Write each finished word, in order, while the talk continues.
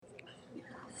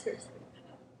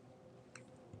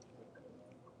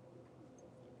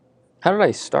How did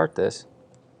I start this?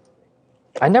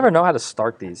 I never know how to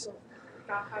start these.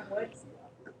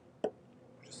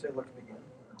 Just say let's begin.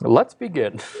 Let's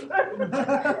begin.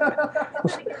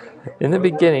 In the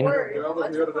beginning. Not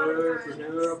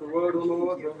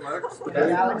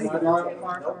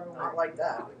like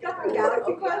that.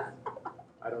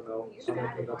 I don't know.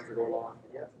 Something else to go along.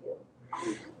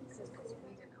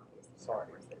 Sorry.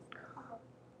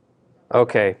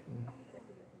 Okay.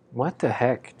 What the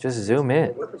heck? Just zoom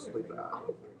in.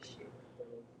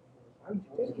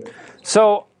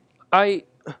 So I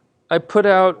put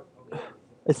out,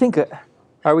 I think,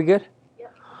 are we good?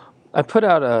 I put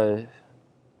out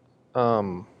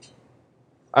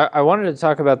I wanted to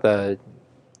talk about the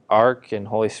Ark and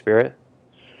Holy Spirit,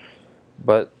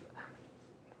 but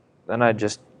then I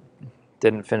just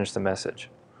didn't finish the message.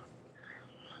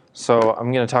 So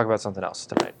I'm going to talk about something else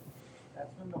tonight. That's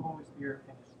when the Holy Spirit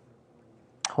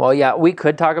finishes. Well, yeah, we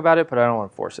could talk about it, but I don't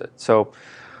want to force it. So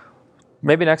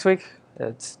maybe next week.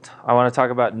 I want to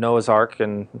talk about Noah's Ark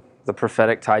and the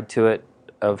prophetic tied to it,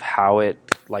 of how it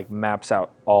like maps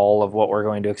out all of what we're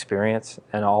going to experience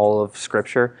and all of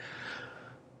Scripture.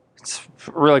 It's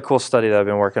a really cool study that I've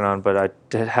been working on, but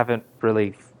I haven't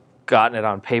really gotten it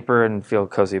on paper and feel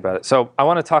cozy about it. So I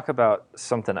want to talk about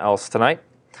something else tonight.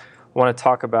 I want to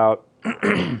talk about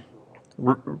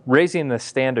raising the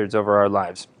standards over our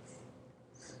lives.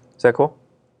 Is that cool?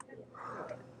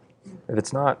 If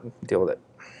it's not, deal with it.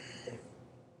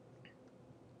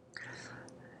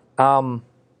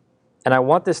 And I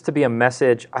want this to be a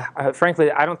message.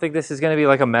 Frankly, I don't think this is going to be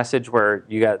like a message where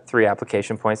you got 3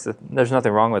 application points. There's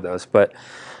nothing wrong with those, but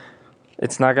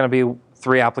it's not going to be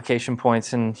 3 application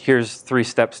points and here's 3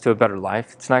 steps to a better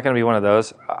life. It's not going to be one of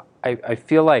those. I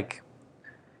feel like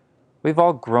we've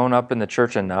all grown up in the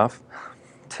church enough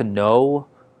to know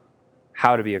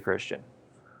how to be a Christian,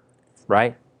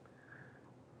 right?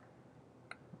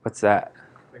 What's that?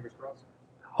 Fingers crossed.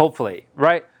 Hopefully,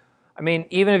 right? I mean,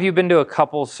 even if you've been to a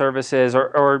couple services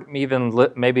or even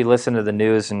maybe listened to the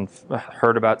news and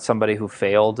heard about somebody who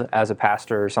failed as a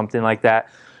pastor or something like that,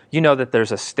 you know that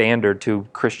there's a standard to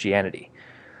Christianity.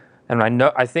 And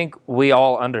I think we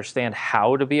all understand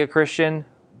how to be a Christian,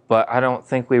 but I don't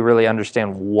think we really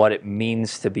understand what it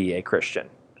means to be a Christian.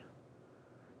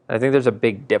 I think there's a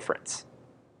big difference.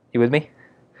 You with me?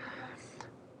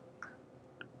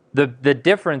 The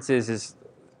difference is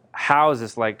how is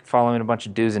this like following a bunch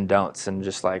of do's and don'ts and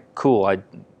just like, cool, I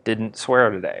didn't swear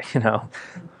today,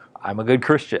 I'm a good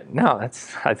Christian. No,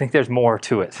 I think there's more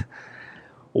to it.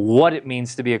 What it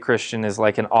means to be a Christian is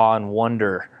like an awe and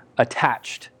wonder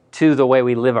attached to the way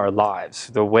we live our lives,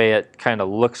 the way it kind of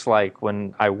looks like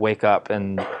when I wake up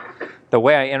and the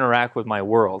way I interact with my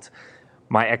world,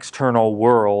 my external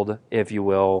world, if you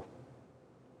will,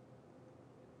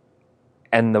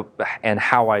 and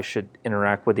how I should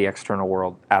interact with the external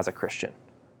world as a Christian.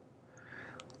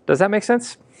 Does that make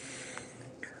sense?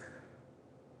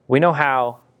 We know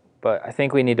how, but I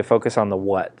think we need to focus on the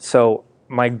what. So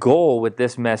my goal with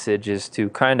this message is to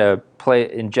kind of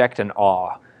inject an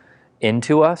awe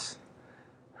into us.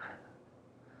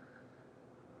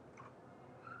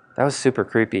 That was super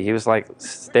creepy. He was like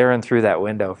staring through that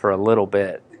window for a little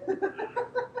bit.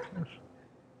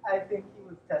 I think he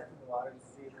was testing the water to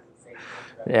see if it was safe.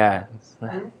 Yeah.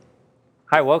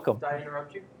 Hi, welcome. Did I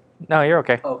interrupt you? No, you're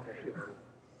okay. Okay.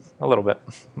 A little bit.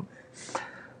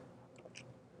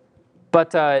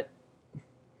 But,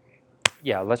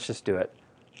 yeah, let's just do it.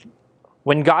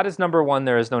 When God is number 1,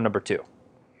 there is no number 2.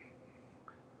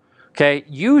 Okay,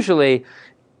 usually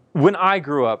when I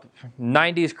grew up,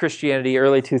 90s Christianity,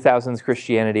 early 2000s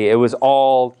Christianity, it was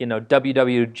all,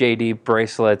 WWJD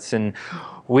bracelets, and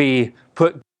we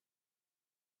put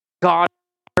God,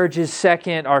 marriage is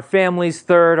second, our family's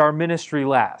third, our ministry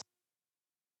last.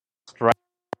 Right?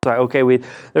 Okay,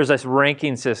 there's this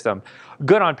ranking system.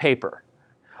 Good on paper.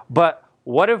 But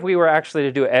what if we were actually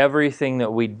to do everything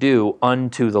that we do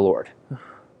unto the Lord?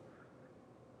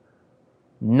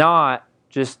 Not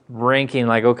just ranking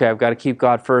like, okay, I've got to keep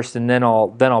God first and then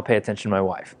I'll pay attention to my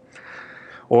wife.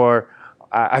 Or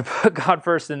I put God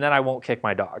first and then I won't kick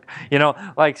my dog.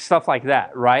 Like stuff like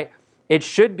that, right? It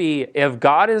should be, if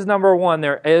God is number 1,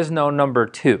 there is no number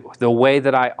 2. The way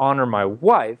that I honor my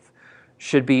wife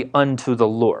should be unto the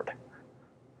Lord.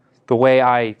 The way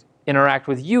I interact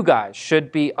with you guys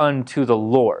should be unto the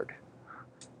Lord.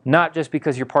 Not just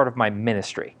because you're part of my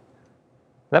ministry.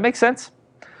 Does that make sense?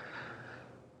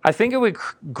 I think it would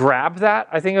grab that.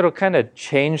 I think it'll kind of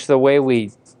change the way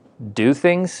we do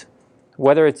things,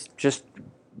 whether it's just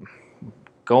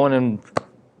going and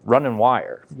running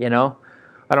wire,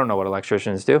 I don't know what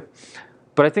electricians do,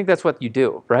 but I think that's what you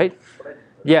do, right?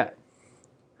 Yeah.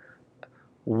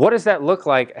 What does that look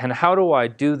like, and how do I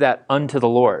do that unto the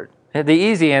Lord? The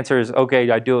easy answer is, okay,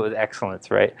 I do it with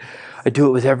excellence, right? I do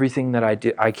it with everything that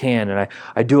I can, and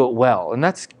I do it well. And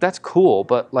that's cool,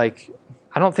 but like,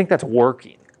 I don't think that's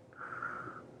working.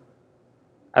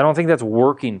 I don't think that's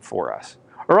working for us.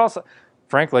 Or else,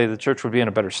 frankly, the church would be in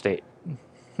a better state.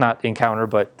 Not Encounter,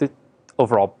 but the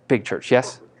overall big church,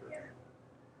 yes?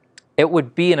 It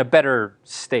would be in a better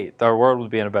state. Our world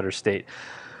would be in a better state.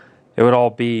 It would all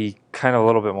be kind of a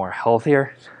little bit more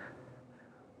healthier.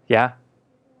 Yeah?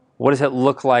 What does it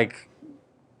look like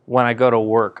when I go to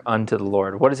work unto the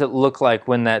Lord? What does it look like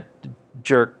when that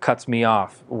jerk cuts me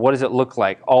off? What does it look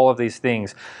like? All of these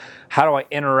things. How do I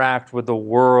interact with the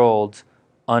world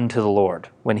unto the Lord?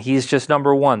 When He's just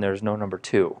number one, there's no number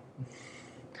two.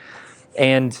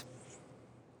 And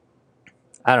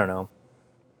I don't know.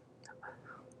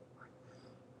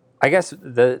 I guess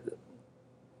the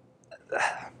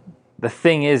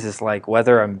thing is like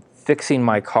whether I'm fixing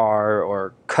my car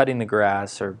or cutting the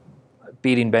grass or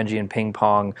beating Benji in ping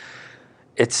pong,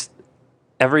 it's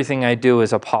everything I do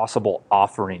is a possible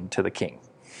offering to the King,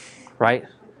 right?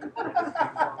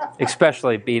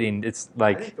 Especially beating, it's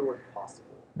I think like the word possible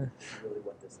is really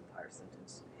what this entire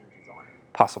sentence hinges on.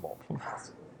 possible.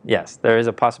 Possible. Yes, there is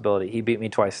a possibility. He beat me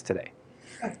twice today.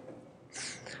 Out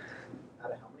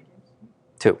of how many games?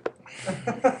 2.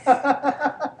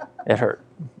 It hurt.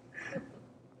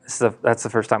 That's the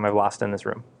first time I've lost in this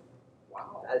room.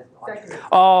 Wow. That is not Second.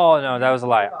 Oh, no, that was a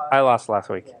lie. I lost last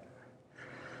week.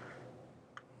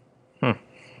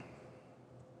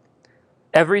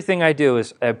 Everything I do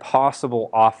is a possible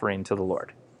offering to the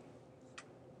Lord.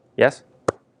 Yes?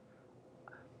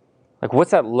 Like,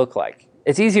 what's that look like?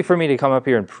 It's easy for me to come up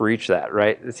here and preach that,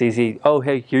 right? It's easy. Oh,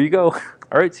 hey, here you go.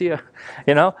 All right, see ya.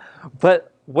 You know?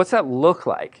 But what's that look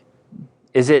like?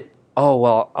 Is it, oh,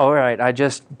 well, all right, I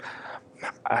just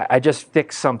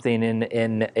fixed something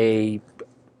in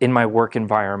my work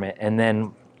environment, and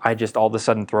then I just all of a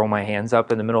sudden throw my hands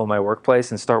up in the middle of my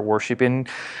workplace and start worshiping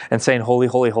and saying, holy,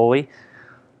 holy, holy.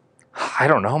 I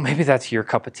don't know. Maybe that's your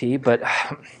cup of tea, but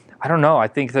I don't know. I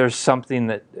think there's something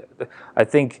that I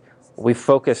think we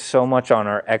focus so much on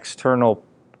our external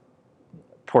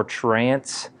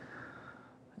portrayance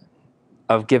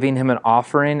of giving Him an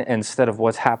offering instead of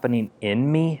what's happening in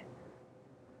me.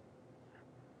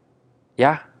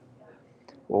 Yeah.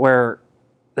 Where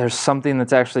there's something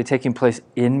that's actually taking place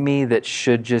in me that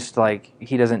should just like,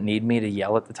 He doesn't need me to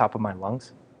yell at the top of my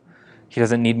lungs. He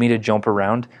doesn't need me to jump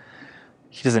around.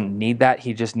 He doesn't need that.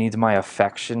 He just needs my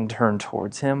affection turned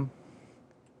towards Him.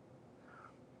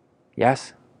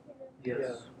 Yes?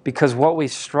 Yes. Because what we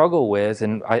struggle with,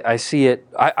 and I see it,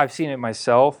 I've seen it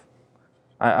myself.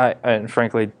 And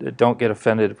frankly, don't get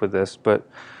offended with this, but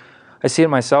I see it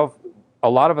myself. A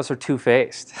lot of us are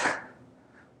two-faced.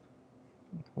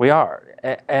 We are.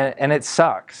 And it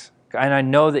sucks. And I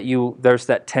know that there's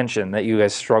that tension that you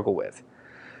guys struggle with.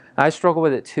 I struggle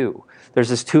with it too. There's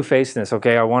this two-facedness.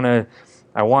 Okay, I want to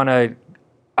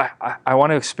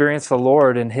experience the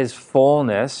Lord in His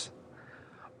fullness,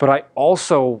 but I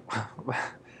also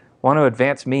want to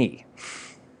advance me.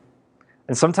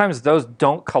 And sometimes those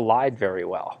don't collide very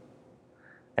well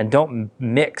and don't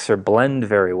mix or blend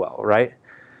very well, right?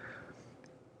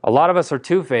 A lot of us are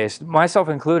two-faced, myself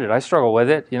included. I struggle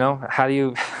with it, you know. How do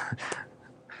you,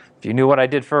 if you knew what I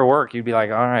did for work, you'd be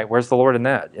like, all right, where's the Lord in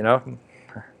that, you know?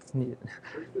 Do you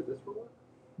do this for work?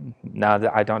 No,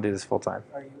 I don't do this full time.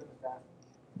 Are you in the bathroom?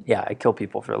 Yeah, I kill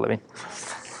people for a living.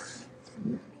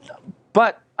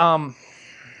 But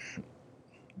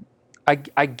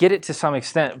I get it to some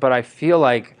extent, but I feel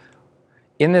like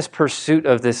in this pursuit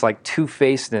of this like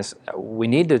two-facedness, we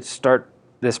need to start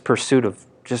this pursuit of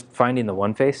just finding the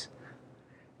one face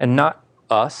and not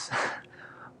us.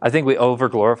 I think we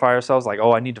over-glorify ourselves like,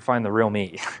 oh, I need to find the real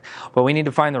me. But we need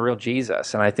to find the real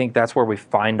Jesus, and I think that's where we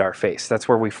find our face. That's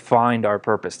where we find our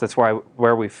purpose. That's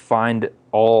where we find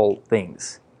all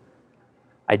things.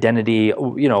 Identity,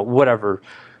 you know, whatever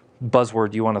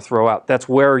buzzword you want to throw out. That's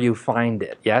where you find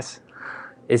it, yes?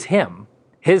 Is Him,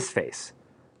 His face.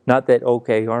 Not that,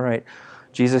 okay, all right,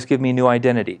 Jesus, give me a new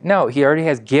identity. No, He already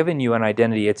has given you an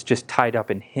identity. It's just tied up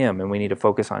in Him, and we need to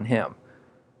focus on Him.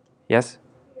 Yes?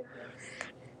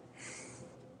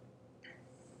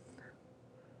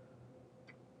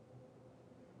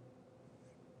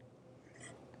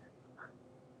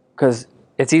 Because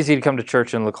it's easy to come to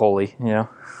church and look holy, you know?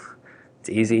 It's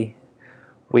easy.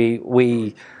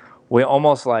 We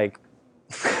almost like,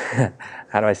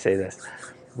 how do I say this?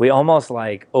 We almost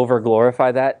like over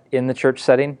glorify that in the church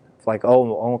setting. like,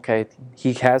 oh, okay,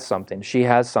 he has something, she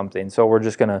has something, so we're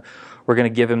gonna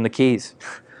give him the keys.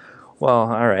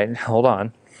 Well, all right, hold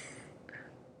on.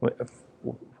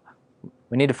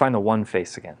 We need to find the one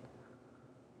face again.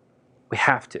 We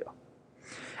have to.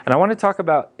 And I want to talk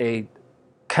about a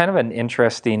kind of an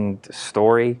interesting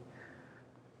story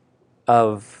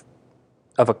of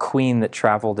a queen that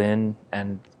traveled in,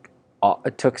 and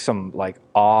it took some like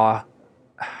awe.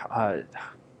 I'm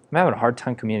having a hard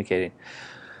time communicating.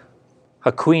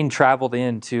 A queen traveled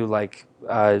in to like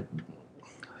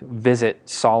visit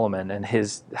Solomon and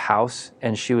his house,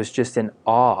 and she was just in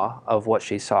awe of what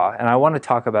she saw. And I want to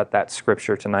talk about that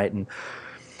scripture tonight. And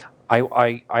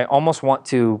I almost want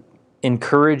to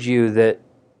encourage you that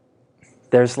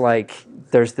there's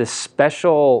a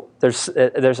special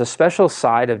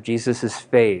side of Jesus's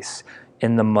face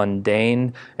in the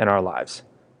mundane in our lives.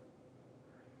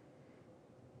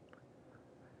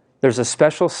 There's a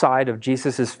special side of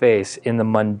Jesus's face in the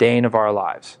mundane of our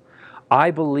lives.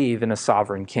 I believe in a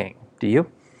sovereign king. Do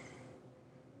you?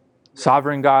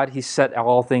 Sovereign God, he set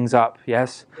all things up,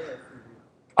 yes?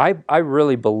 I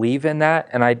really believe in that,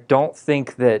 and I don't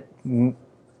think that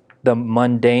the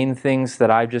mundane things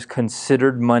that I've just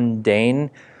considered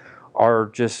mundane are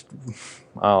just,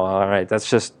 oh, all right, that's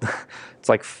just, it's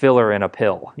like filler in a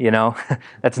pill, you know?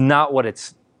 That's not what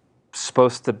it's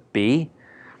supposed to be.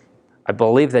 I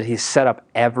believe that he's set up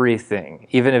everything,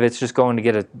 even if it's just going to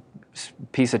get a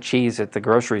piece of cheese at the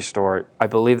grocery store. I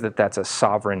believe that that's a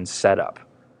sovereign setup.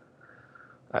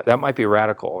 That might be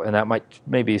radical, and that might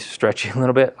maybe stretch you a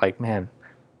little bit. Like, man,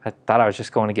 I thought I was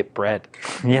just going to get bread,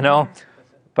 you know?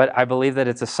 But I believe that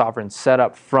it's a sovereign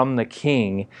setup from the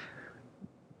king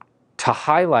to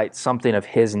highlight something of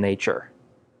his nature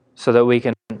so that we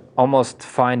can almost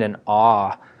find an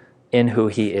awe in who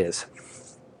he is.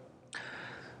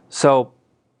 So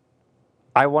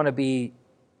I want to be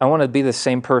the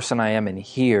same person I am in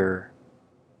here,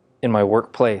 in my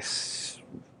workplace,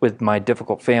 with my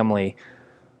difficult family,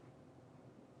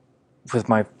 with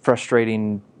my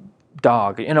frustrating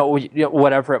dog, you know,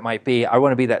 whatever it might be. I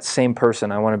want to be that same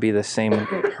person. I want to be the same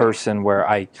person where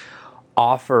I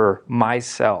offer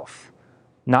myself,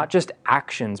 not just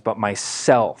actions, but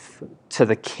myself to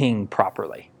the king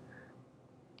properly.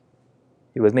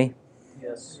 You with me?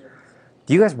 Yes.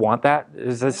 Do you guys want that?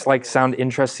 Does this like sound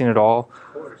interesting at all?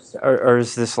 Of course. Or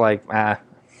is this like, No.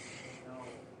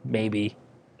 maybe?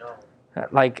 No.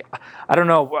 Like, I don't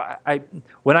know.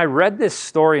 When I read this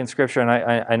story in Scripture, and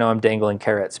I know I'm dangling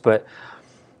carrots, but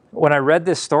when I read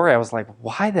this story, I was like,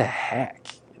 why the heck?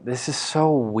 This is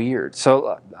so weird.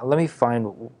 So let me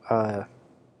find,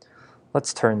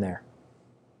 let's turn there.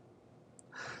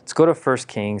 Let's go to 1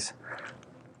 Kings.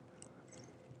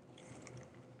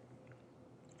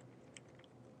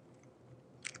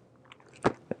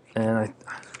 And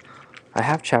I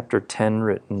have chapter 10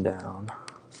 written down.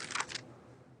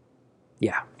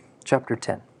 Yeah, chapter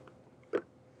 10.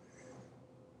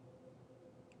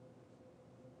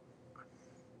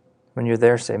 When you're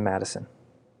there, say Madison.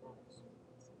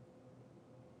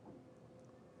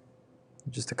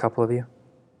 Just a couple of you.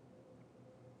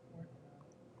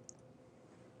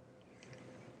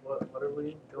 What are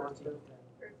we going to?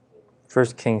 1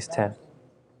 Kings 10.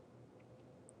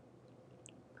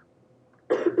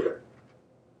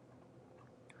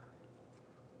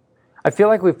 I feel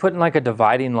like we've put in like a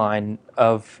dividing line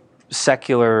of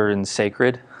secular and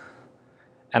sacred,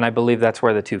 and I believe that's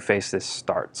where the two-facedness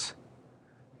starts.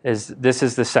 This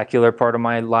is the secular part of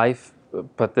my life,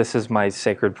 but this is my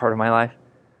sacred part of my life.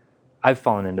 I've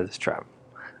fallen into this trap.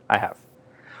 I have.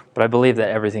 But I believe that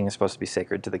everything is supposed to be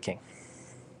sacred to the king.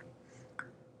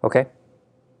 Okay?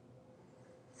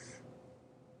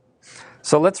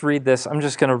 So let's read this. I'm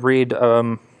just going to read, I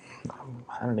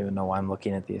don't even know why I'm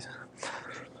looking at these.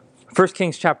 1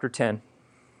 Kings chapter 10.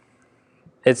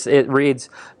 It reads,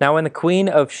 "Now when the queen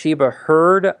of Sheba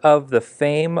heard of the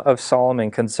fame of Solomon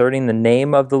concerning the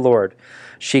name of the Lord,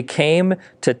 she came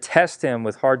to test him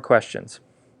with hard questions.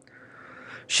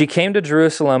 She came to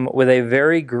Jerusalem with a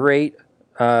very great,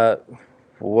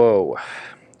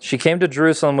 She came to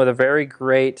Jerusalem with a very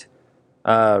great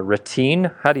retinue.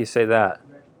 How do you say that?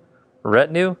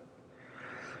 Retinue?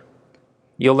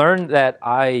 You'll learn that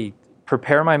I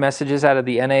prepare my messages out of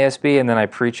the NASB, and then I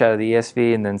preach out of the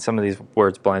ESV, and then some of these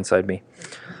words blindside me.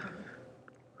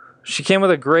 She came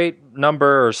with a great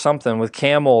number or something, with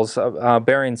camels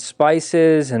bearing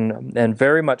spices and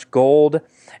very much gold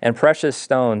and precious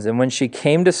stones. And when she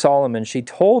came to Solomon, she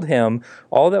told him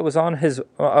all that was on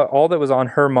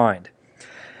her mind.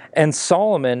 And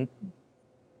Solomon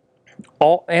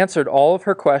answered all of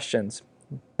her questions.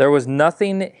 There was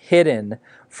nothing hidden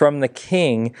from the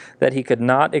king that he could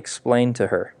not explain to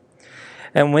her.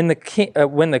 And when the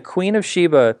queen of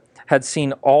Sheba had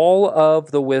seen all of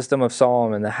the wisdom of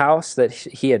Solomon, the house that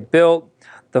he had built,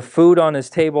 the food on his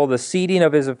table, the seating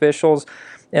of his officials,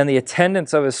 and the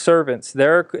attendance of his servants,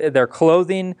 their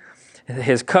clothing,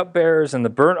 his cupbearers, and the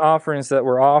burnt offerings that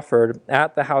were offered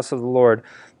at the house of the Lord,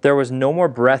 there was no more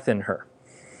breath in her.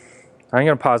 I'm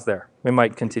going to pause there. We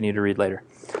might continue to read later.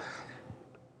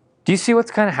 Do you see what's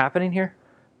kind of happening here?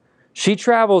 She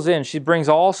travels in. She brings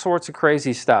all sorts of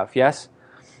crazy stuff, yes?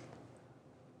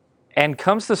 And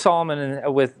comes to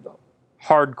Solomon with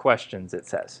hard questions, it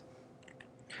says.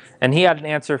 And he had an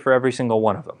answer for every single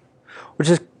one of them, which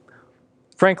is,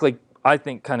 frankly, I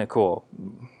think kind of cool.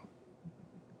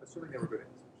 Assuming they were good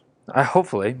answers.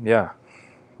 Hopefully, yeah.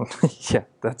 Yeah,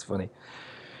 that's funny.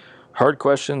 Hard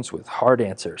questions with hard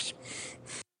answers.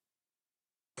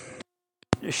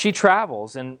 She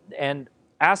travels and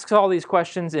asks all these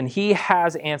questions, and he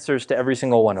has answers to every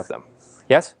single one of them.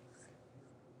 Yes?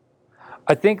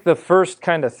 I think the first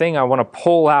kind of thing I want to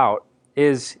pull out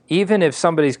is, even if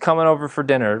somebody's coming over for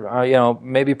dinner,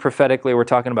 maybe prophetically we're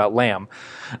talking about lamb.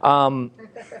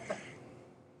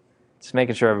 Just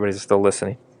making sure everybody's still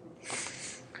listening.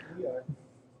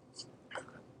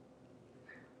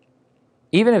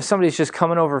 Even if somebody's just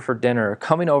coming over for dinner, or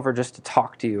coming over just to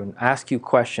talk to you and ask you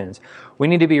questions, we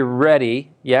need to be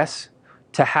ready, yes,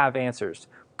 to have answers.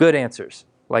 Good answers,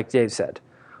 like Dave said.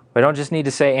 We don't just need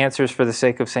to say answers for the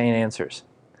sake of saying answers.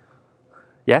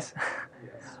 Yes?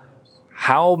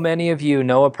 How many of you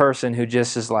know a person who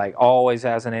just is like, always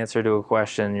has an answer to a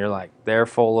question, and you're like, they're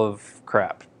full of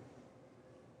crap?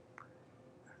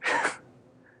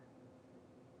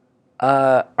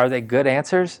 Are they good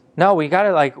answers? No, we've got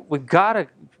to,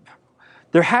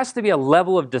 there has to be a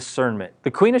level of discernment.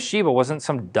 The Queen of Sheba wasn't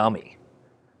some dummy,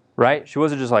 right? She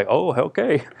wasn't just like, oh,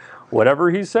 okay, whatever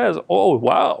he says, oh,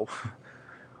 wow.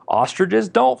 Ostriches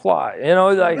don't fly,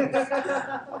 like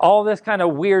all this kind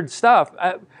of weird stuff.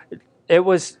 There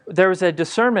was a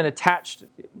discernment attached,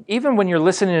 even when you're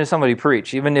listening to somebody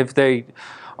preach, even if they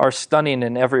are stunning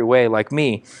in every way like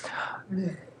me.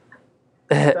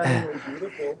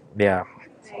 Beautiful. Yeah.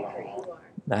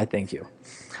 I thank you.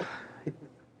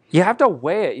 You have to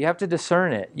weigh it. You have to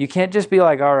discern it. You can't just be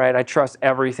like, all right, I trust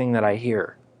everything that I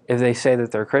hear. If they say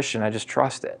that they're Christian, I just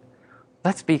trust it.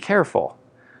 Let's be careful.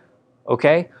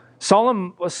 Okay?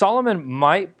 Solomon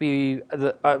might be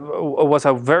was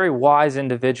a very wise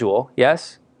individual,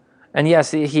 yes? And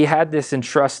yes, he had this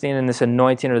entrusting and this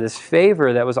anointing or this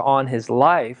favor that was on his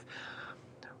life.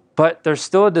 But there's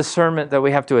still a discernment that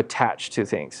we have to attach to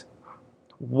things.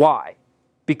 Why?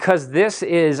 Because this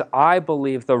is, I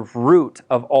believe, the root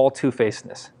of all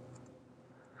two-facedness.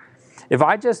 If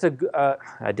I just,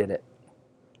 I did it.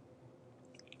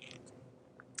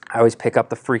 I always pick up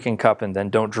the freaking cup and then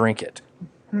don't drink it.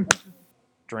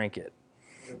 Drink it.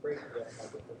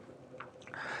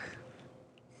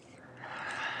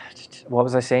 What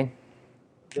was I saying?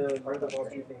 The root of all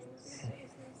two things.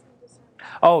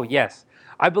 Oh, yes.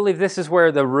 I believe this is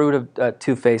where the root of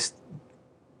two-faced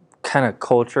kind of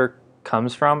culture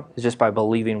comes from, is just by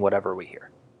believing whatever we hear.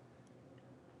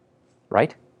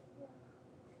 Right?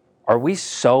 Are we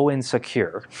so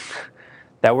insecure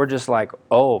that we're just like,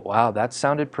 oh, wow, that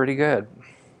sounded pretty good.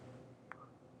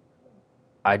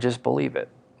 I just believe it.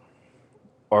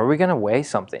 Or are we going to weigh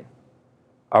something?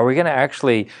 Are we going to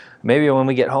actually, maybe when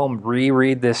we get home,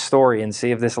 reread this story and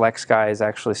see if this Lex guy is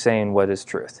actually saying what is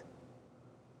truth?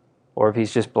 Or if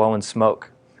he's just blowing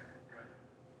smoke?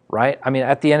 Right? I mean,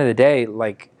 at the end of the day,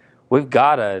 like, we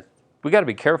got to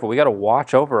be careful. We got to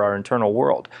watch over our internal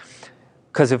world.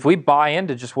 Because if we buy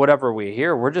into just whatever we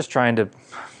hear, we're just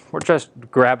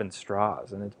grabbing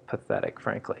straws, and it's pathetic,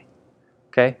 frankly.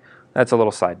 Okay? That's a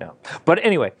little side note. But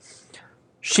anyway,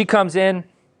 she comes in,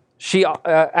 she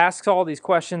asks all these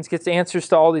questions, gets answers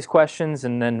to all these questions,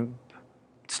 and then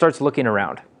starts looking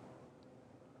around.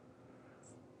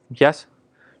 Yes?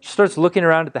 She starts looking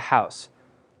around at the house,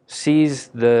 sees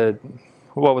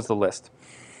what was the list?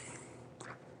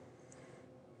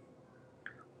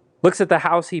 Looks at the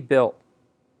house he built,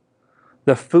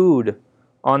 the food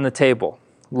on the table,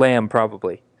 lamb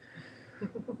probably,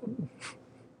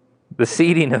 the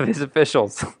seating of his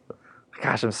officials.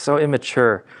 Gosh, I'm so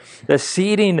immature. The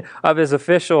seating of his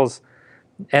officials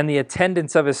and the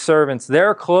attendance of his servants,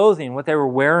 their clothing, what they were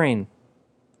wearing,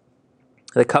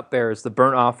 the cupbearers, the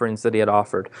burnt offerings that he had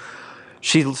offered.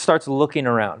 She starts looking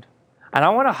around. And I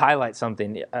want to highlight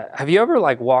something. Have you ever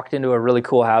walked into a really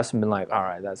cool house and been like, all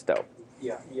right, that's dope?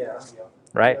 Yeah.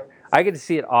 Right? Yeah. I get to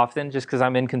see it often just because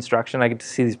I'm in construction. I get to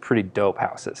see these pretty dope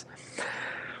houses.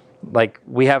 Like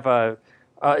we have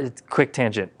quick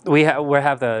tangent. We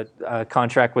have the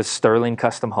contract with Sterling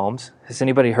Custom Homes. Has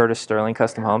anybody heard of Sterling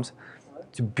Custom Homes?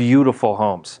 It's beautiful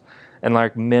homes, and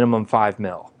like minimum $5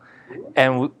 million.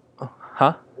 And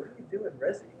huh? What do you do in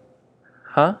Resi?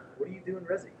 Huh? What do you do in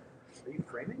Resi? Are you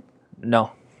framing?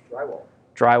 No. Drywall.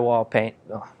 Drywall, paint,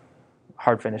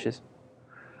 hard finishes.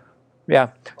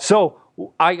 Yeah. So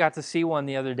I got to see one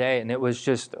the other day, and it was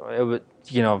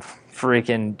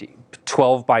freaking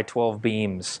 12 by 12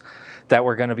 beams that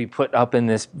were going to be put up in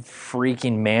this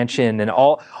freaking mansion, and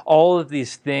all of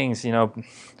these things,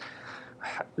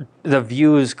 the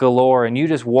views galore, and you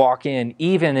just walk in,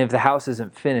 even if the house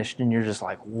isn't finished, and you're just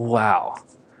like, wow.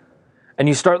 And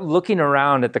you start looking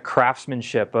around at the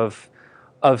craftsmanship of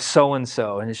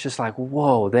so-and-so, and it's just like,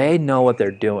 whoa, they know what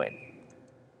they're doing.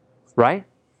 Right?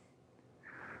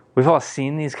 We've all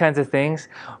seen these kinds of things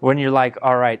when you're like,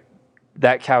 all right,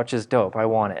 that couch is dope, I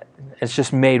want it. It's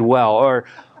just made well. Or,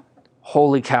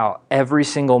 holy cow, every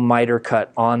single miter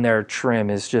cut on their trim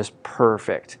is just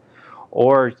perfect.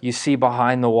 Or you see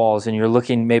behind the walls and you're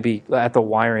looking maybe at the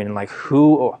wiring and like,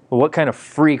 what kind of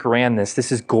freak ran this?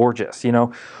 This is gorgeous,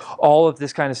 all of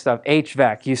this kind of stuff.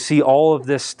 HVAC, you see all of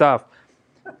this stuff.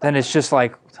 Then it's just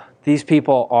like, these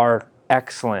people are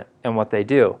excellent in what they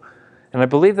do. And I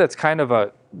believe that's kind of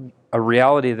a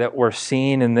reality that we're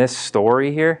seeing in this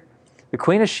story here. The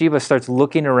Queen of Sheba starts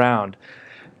looking around.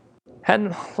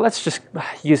 And let's just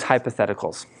use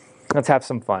hypotheticals. Let's have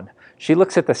some fun. She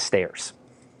looks at the stairs.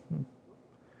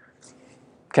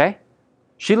 Okay?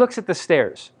 She looks at the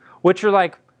stairs, which are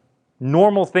like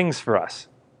normal things for us.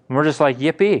 And we're just like,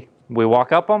 yippee. We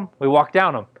walk up them, we walk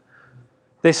down them.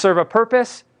 They serve a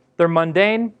purpose. They're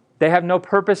mundane. They have no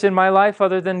purpose in my life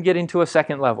other than getting to a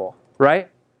second level, right?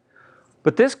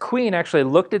 But this queen actually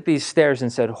looked at these stairs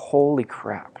and said, holy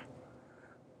crap,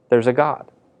 there's a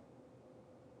God.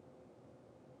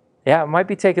 Yeah, it might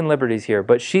be taking liberties here,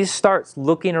 but she starts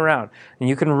looking around, and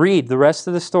you can read the rest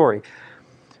of the story.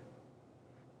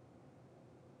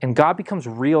 And God becomes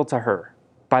real to her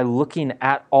by looking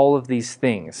at all of these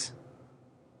things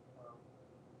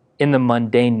in the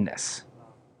mundaneness.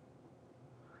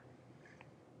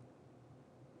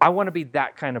 I want to be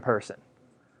that kind of person.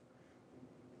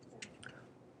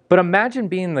 But imagine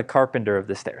being the carpenter of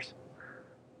the stairs.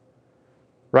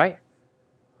 Right?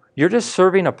 You're just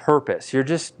serving a purpose. You're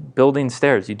just building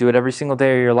stairs. You do it every single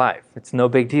day of your life. It's no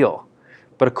big deal.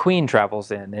 But a queen travels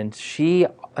in, and she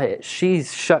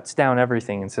shuts down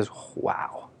everything and says,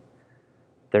 wow,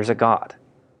 there's a God.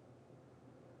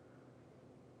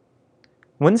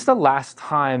 When's the last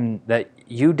time that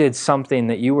you did something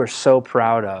that you were so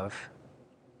proud of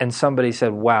and somebody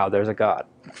said, wow, there's a God?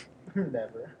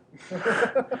 Never.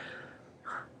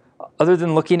 Other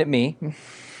than looking at me,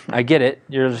 I get it.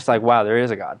 You're just like, wow, there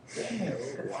is a God.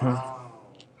 Wow.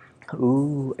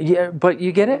 Ooh, yeah, but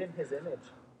you get it? In his image.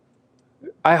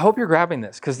 I hope you're grabbing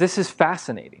this because this is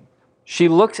fascinating. She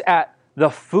looks at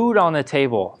the food on the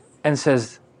table and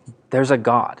says, there's a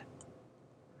God.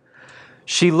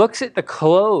 She looks at the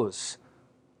clothes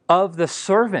of the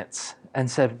servants and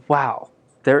said, wow,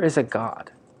 there is a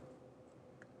God.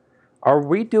 Are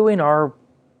we doing our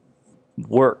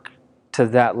work to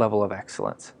that level of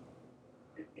excellence?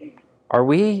 Are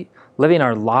we living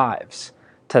our lives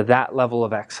to that level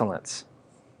of excellence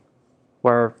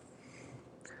where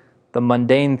the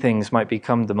mundane things might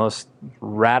become the most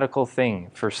radical thing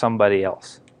for somebody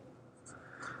else?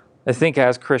 I think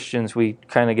as Christians, we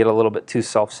kind of get a little bit too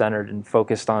self-centered and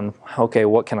focused on, okay,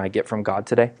 what can I get from God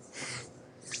today?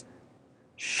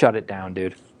 Shut it down,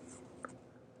 dude.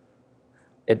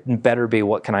 It better be,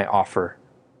 what can I offer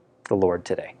the Lord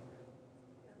today?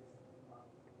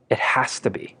 It has to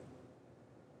be.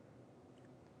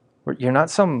 You're not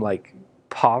some like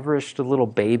impoverished little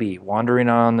baby wandering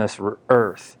on this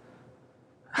earth.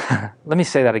 Let me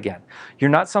say that again. You're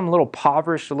not some little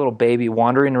impoverished little baby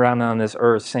wandering around on this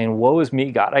earth saying, woe is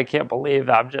me, God, I can't believe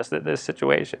I'm just in this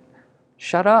situation.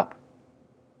 Shut up.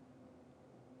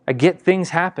 I get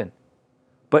things happen,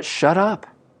 but shut up.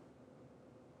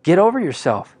 Get over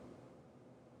yourself.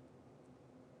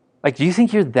 Like, do you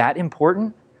think you're that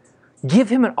important? Give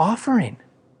him an offering.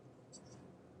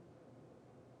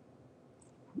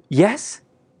 Yes?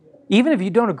 Even if you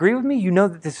don't agree with me, you know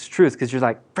that this is truth because you're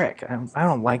like, frick, I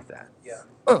don't like that. Yeah.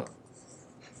 Ugh.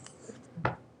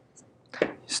 You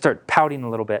start pouting a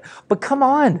little bit. But come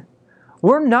on.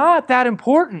 We're not that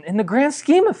important in the grand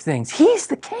scheme of things. He's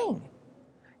the king.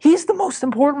 He's the most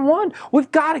important one.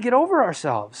 We've got to get over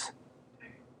ourselves.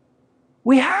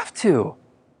 We have to.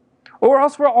 Or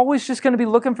else we're always just going to be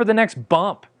looking for the next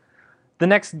bump. The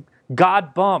next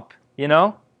God bump,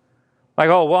 Like,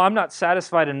 oh, well, I'm not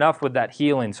satisfied enough with that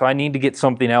healing, so I need to get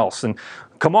something else. And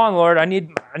come on, Lord, I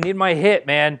need my hit,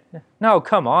 man. No,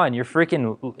 come on, you're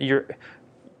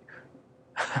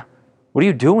what are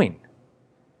you doing?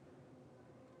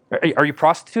 Are you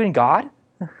prostituting God?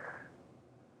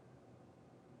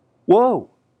 Whoa.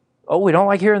 Oh, we don't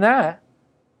like hearing that.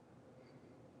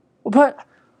 But,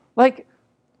 like,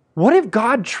 what if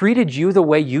God treated you the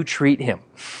way you treat him?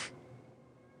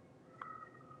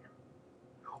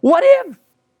 What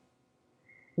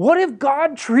if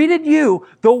God treated you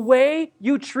the way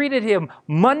you treated him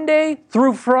Monday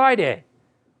through Friday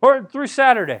or through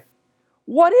Saturday?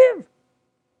 What if?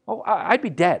 Oh, I'd be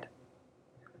dead.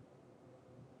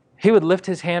 He would lift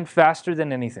his hand faster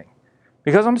than anything.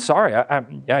 Because I'm sorry,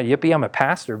 yippee, I'm a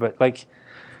pastor, but like,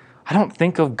 I don't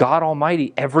think of God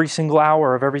Almighty every single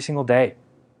hour of every single day.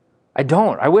 I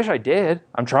don't. I wish I did.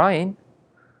 I'm trying.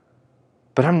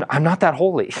 But I'm not that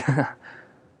holy.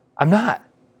 I'm not.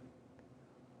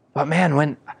 But man,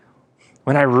 when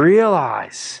I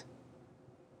realize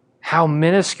how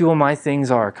minuscule my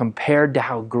things are compared to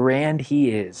how grand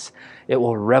he is, it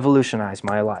will revolutionize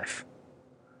my life.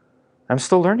 I'm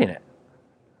still learning it.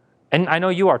 And I know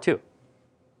you are too.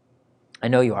 I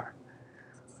know you are.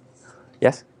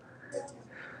 Yes?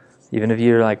 Even if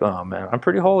you're like, oh man, I'm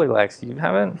pretty holy, Lex.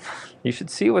 You should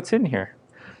see what's in here.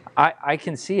 I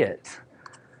can see it.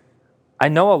 I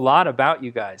know a lot about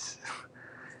you guys.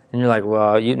 And you're like,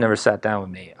 well, you never sat down with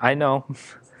me. I know.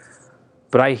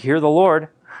 But I hear the Lord.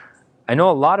 I know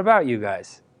a lot about you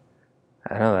guys.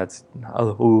 I know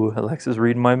Alexa's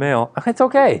reading my mail. It's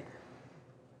okay.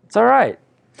 It's all right.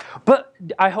 But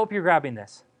I hope you're grabbing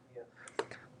this.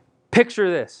 Picture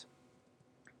this.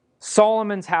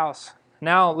 Solomon's house.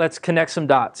 Now let's connect some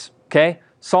dots, okay?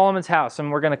 Solomon's house. And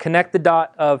we're going to connect the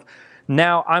dot of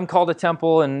now I'm called a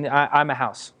temple and I'm a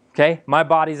house, okay? My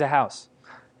body's a house,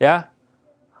 yeah?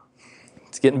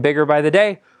 It's getting bigger by the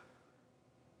day.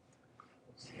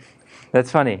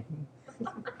 That's funny.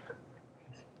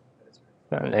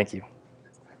 Oh, thank you.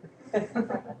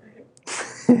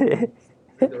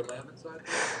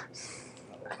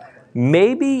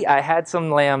 Maybe I had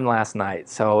some lamb last night,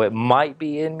 so it might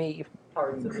be in me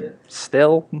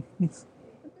still.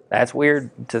 That's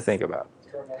weird to think about.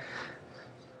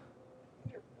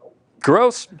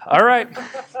 Gross. All right.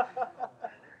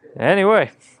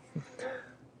 Anyway.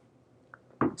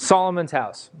 Solomon's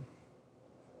house.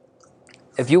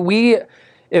 If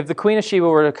the Queen of Sheba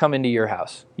were to come into your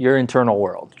house, your internal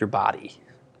world, your body,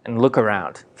 and look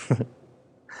around,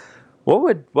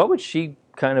 what would she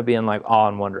kind of be in like awe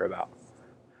and wonder about?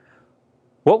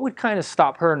 What would kind of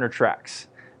stop her in her tracks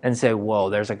and say, whoa,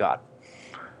 there's a God?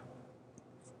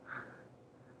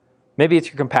 Maybe it's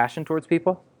your compassion towards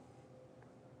people,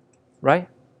 right?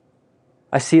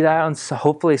 I see that on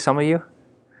hopefully some of you,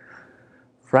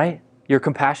 right? Your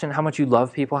compassion, how much you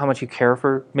love people, how much you care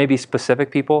for maybe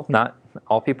specific people, not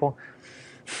all people.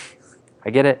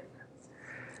 I get it.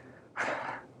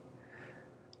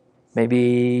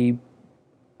 Maybe,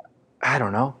 I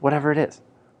don't know, whatever it is,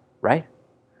 right?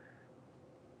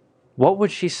 What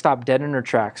would she stop dead in her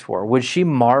tracks for? Would she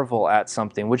marvel at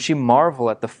something? Would she marvel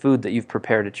at the food that you've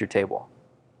prepared at your table?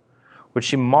 Would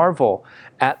she marvel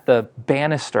at the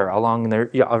banister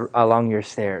along your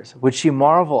stairs? Would she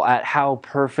marvel at how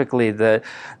perfectly the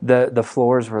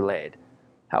floors were laid?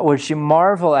 Would she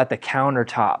marvel at the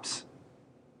countertops?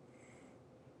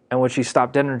 And would she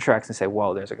stop dead in her tracks and say,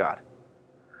 whoa, there's a God?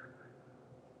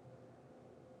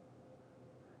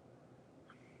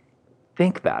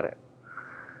 Think about it.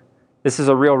 This is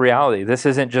a real reality. This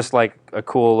isn't just like a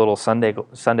cool little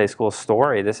Sunday school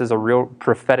story. This is a real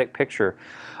prophetic picture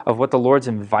of what the Lord's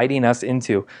inviting us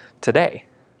into today.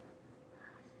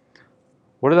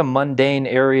 What are the mundane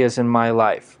areas in my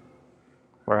life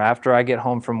where after I get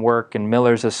home from work and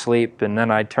Miller's asleep and then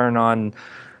I turn on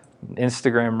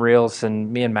Instagram Reels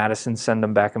and me and Madison send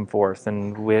them back and forth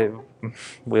and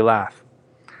we laugh?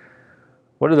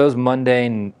 What are those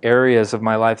mundane areas of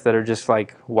my life that are just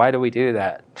like, why do we do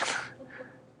that?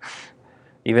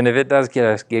 Even if it does get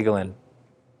us giggling.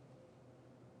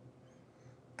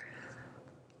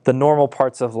 The normal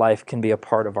parts of life can be a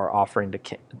part of our offering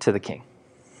to the King.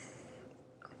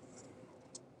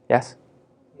 Yes?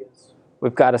 Yes.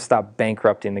 We've got to stop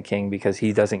bankrupting the King because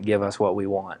he doesn't give us what we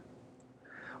want.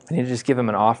 We need to just give him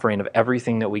an offering of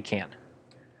everything that we can.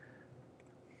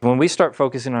 When we start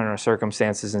focusing on our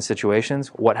circumstances and situations,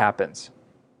 what happens?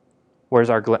 Where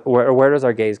does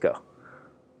our gaze go?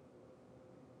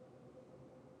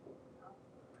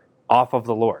 Off of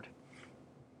the Lord.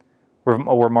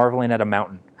 We're marveling at a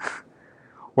mountain.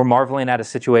 We're marveling at a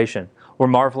situation. We're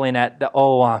marveling at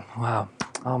wow,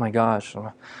 oh my gosh,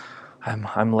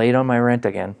 I'm late on my rent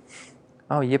again.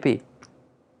 Oh, yippee.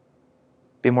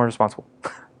 Be more responsible.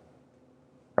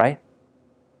 Right?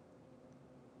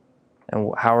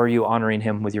 And how are you honoring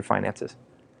him with your finances?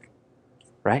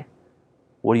 Right?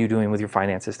 What are you doing with your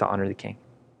finances to honor the king?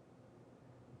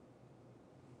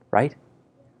 Right?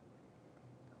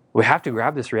 We have to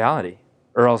grab this reality,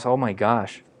 or else, oh my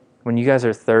gosh, when you guys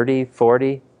are 30,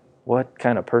 40, what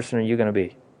kind of person are you going to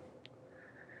be?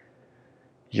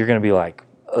 You're going to be like,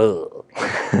 ugh.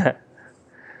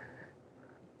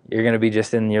 You're going to be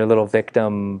just in your little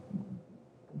victim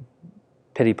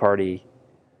pity party.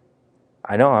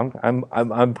 I know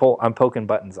I'm poking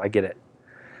buttons. I get it,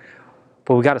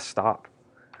 but we got to stop.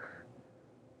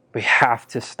 We have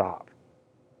to stop.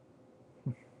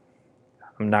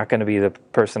 I'm not going to be the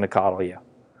person to coddle you.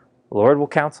 The Lord will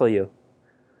counsel you.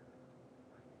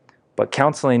 But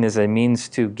counseling is a means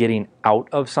to getting out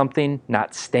of something,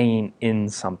 not staying in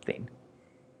something.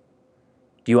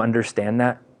 Do you understand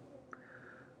that?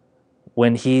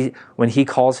 When he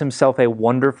calls himself a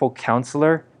wonderful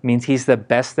counselor, means he's the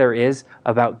best there is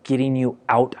about getting you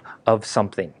out of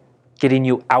something, getting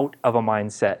you out of a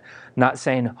mindset. Not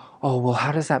saying, oh, well,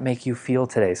 how does that make you feel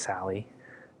today, Sally?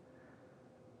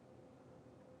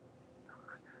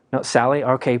 No, Sally,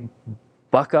 okay,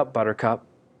 buck up, Buttercup.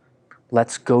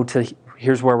 Let's go to,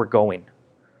 here's where we're going.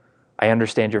 I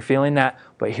understand you're feeling that,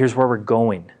 but here's where we're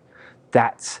going.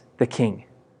 That's the king.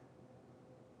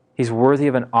 He's worthy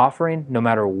of an offering no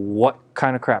matter what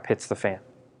kind of crap hits the fan.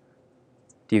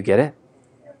 Do you get it?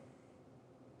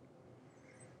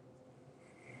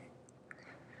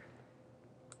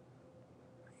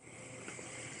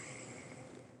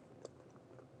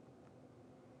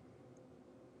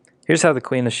 Here's how the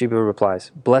Queen of Sheba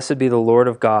replies. Blessed be the Lord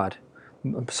of God.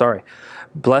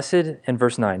 Blessed, in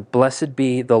verse 9, blessed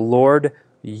be the Lord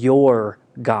your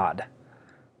God,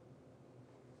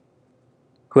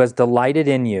 who has delighted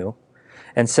in you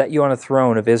and set you on a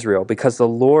throne of Israel, because the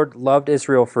Lord loved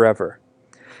Israel forever.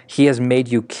 He has made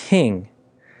you king,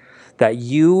 that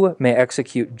you may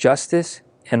execute justice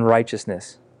and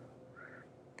righteousness.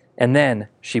 And then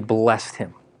she blessed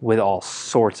him with all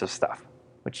sorts of stuff,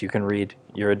 which you can read.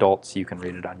 You're adults, you can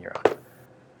read it on your own.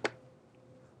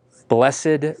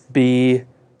 Blessed be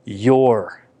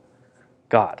your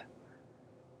God.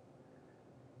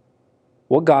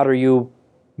 What God are you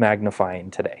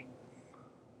magnifying today?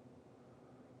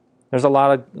 There's a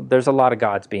lot of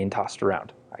gods being tossed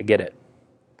around. I get it.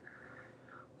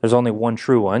 There's only one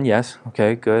true one. Yes.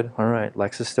 Okay, good. All right.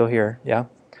 Lex is still here. Yeah.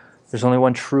 There's only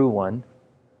one true one.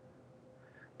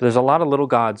 But there's a lot of little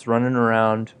gods running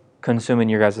around consuming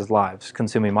your guys' lives,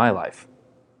 consuming my life.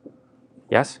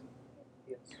 Yes?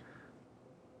 Yes.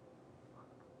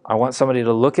 I want somebody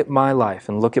to look at my life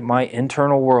and look at my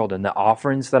internal world and the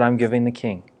offerings that I'm giving the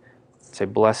king. Say,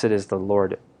 blessed is the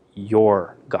Lord,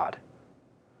 your God.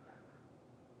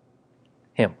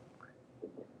 Him.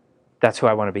 That's who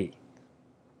I want to be.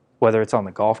 Whether it's on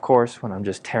the golf course when I'm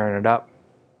just tearing it up,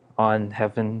 on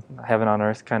heaven on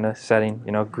earth kind of setting,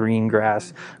 green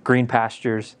grass, green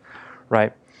pastures,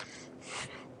 right?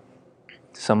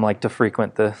 Some like to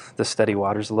frequent the steady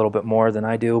waters a little bit more than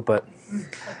I do, but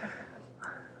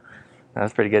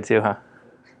that's pretty good too, huh?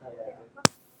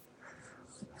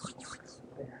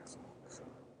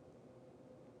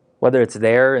 Whether it's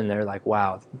there and they're like,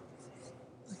 wow,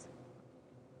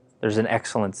 there's an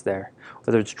excellence there.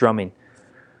 Whether it's drumming,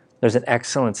 there's an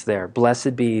excellence there.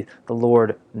 Blessed be the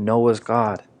Lord, Noah's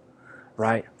God,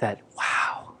 right? That,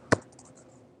 wow,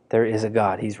 there is a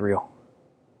God. He's real.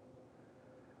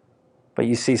 But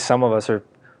you see, some of us are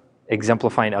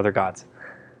exemplifying other gods.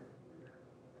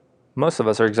 Most of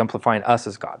us are exemplifying us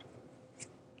as God.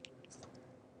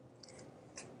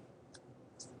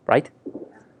 Right?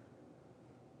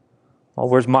 Well,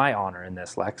 where's my honor in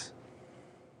this, Lex?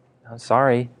 I'm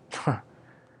sorry.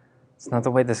 It's not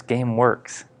the way this game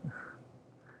works.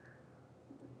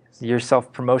 Your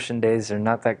self-promotion days are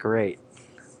not that great.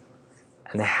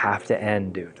 And they have to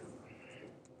end, dude.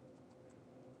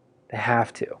 They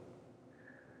have to.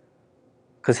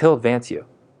 Because he'll advance you.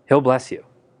 He'll bless you.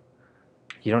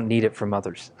 You don't need it from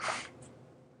others.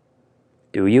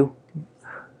 Do you?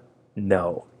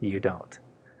 No, you don't.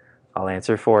 I'll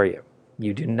answer for you.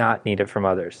 You do not need it from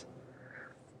others.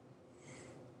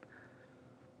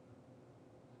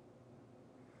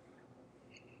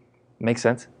 Makes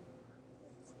sense?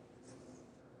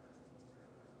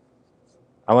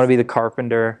 I want to be the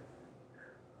carpenter.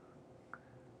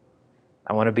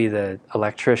 I want to be the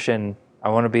electrician. I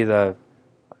want to be the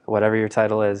whatever your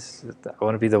title is. I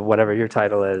want to be the whatever your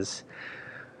title is.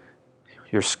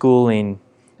 Your schooling,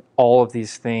 all of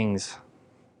these things.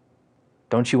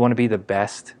 Don't you want to be the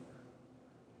best?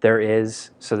 there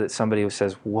is, so that somebody who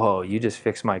says, whoa, you just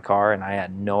fixed my car and I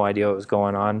had no idea what was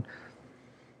going on,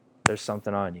 there's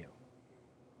something on you.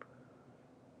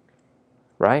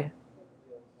 Right?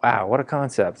 Wow, what a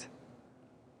concept.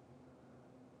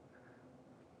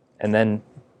 And then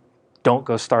don't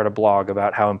go start a blog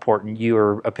about how important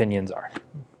your opinions are.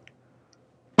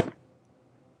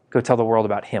 Go tell the world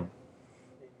about him.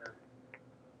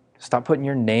 Stop putting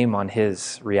your name on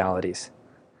his realities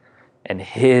and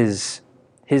his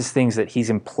things that he's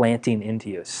implanting into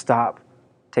you. Stop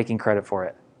taking credit for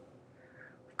it.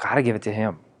 We've got to give it to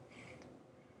him.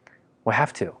 We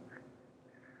have to.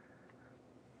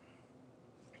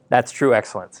 That's true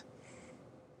excellence.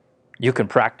 You can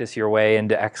practice your way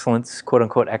into excellence, quote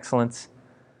unquote excellence,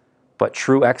 but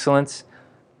true excellence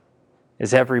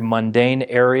is every mundane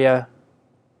area,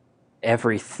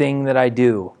 everything that I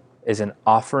do is an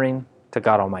offering to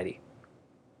God Almighty.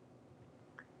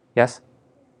 Yes?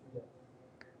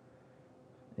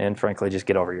 And frankly, just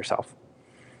get over yourself.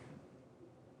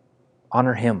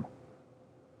 Honor him.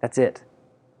 That's it.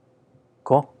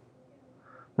 Cool?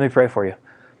 Let me pray for you.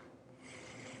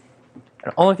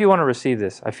 And only if you want to receive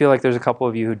this. I feel like there's a couple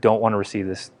of you who don't want to receive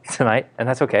this tonight, and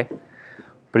that's okay.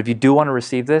 But if you do want to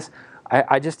receive this,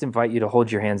 I just invite you to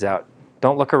hold your hands out.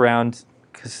 Don't look around,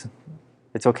 because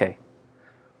it's okay.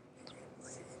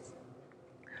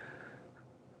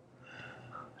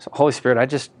 So Holy Spirit, I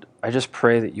just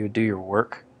pray that you would do your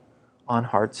work on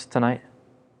hearts tonight.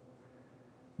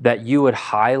 That you would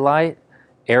highlight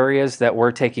areas that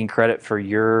we're taking credit for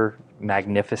your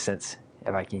magnificence,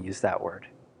 if I can use that word.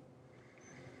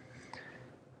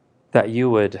 That you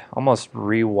would almost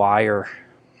rewire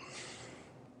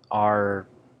our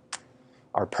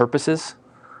purposes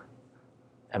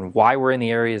and why we're in the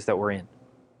areas that we're in.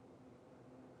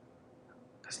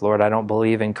 Because Lord, I don't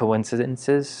believe in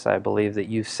coincidences. I believe that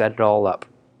you've set it all up.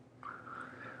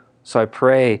 So I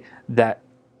pray that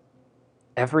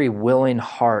every willing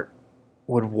heart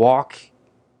would walk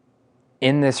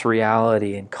in this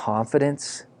reality in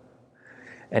confidence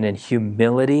and in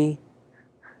humility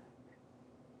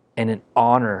and in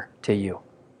honor to you.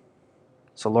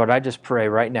 So Lord, I just pray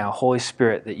right now, Holy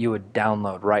Spirit, that you would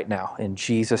download right now in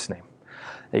Jesus' name,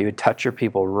 that you would touch your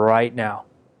people right now.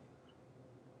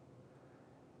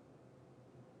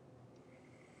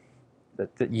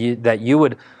 That you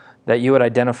would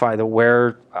identify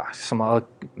where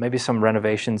maybe some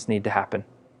renovations need to happen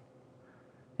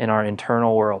in our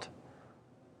internal world,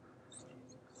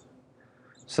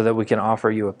 so that we can offer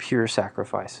you a pure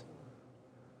sacrifice.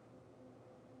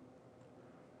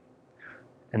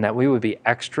 And that we would be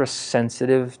extra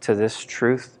sensitive to this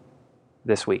truth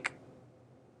this week.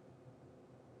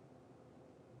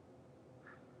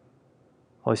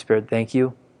 Holy Spirit, thank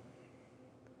you.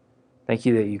 Thank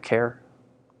you that you care.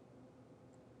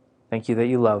 Thank you that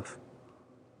you love.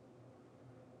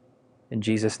 In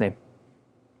Jesus' name,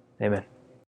 amen.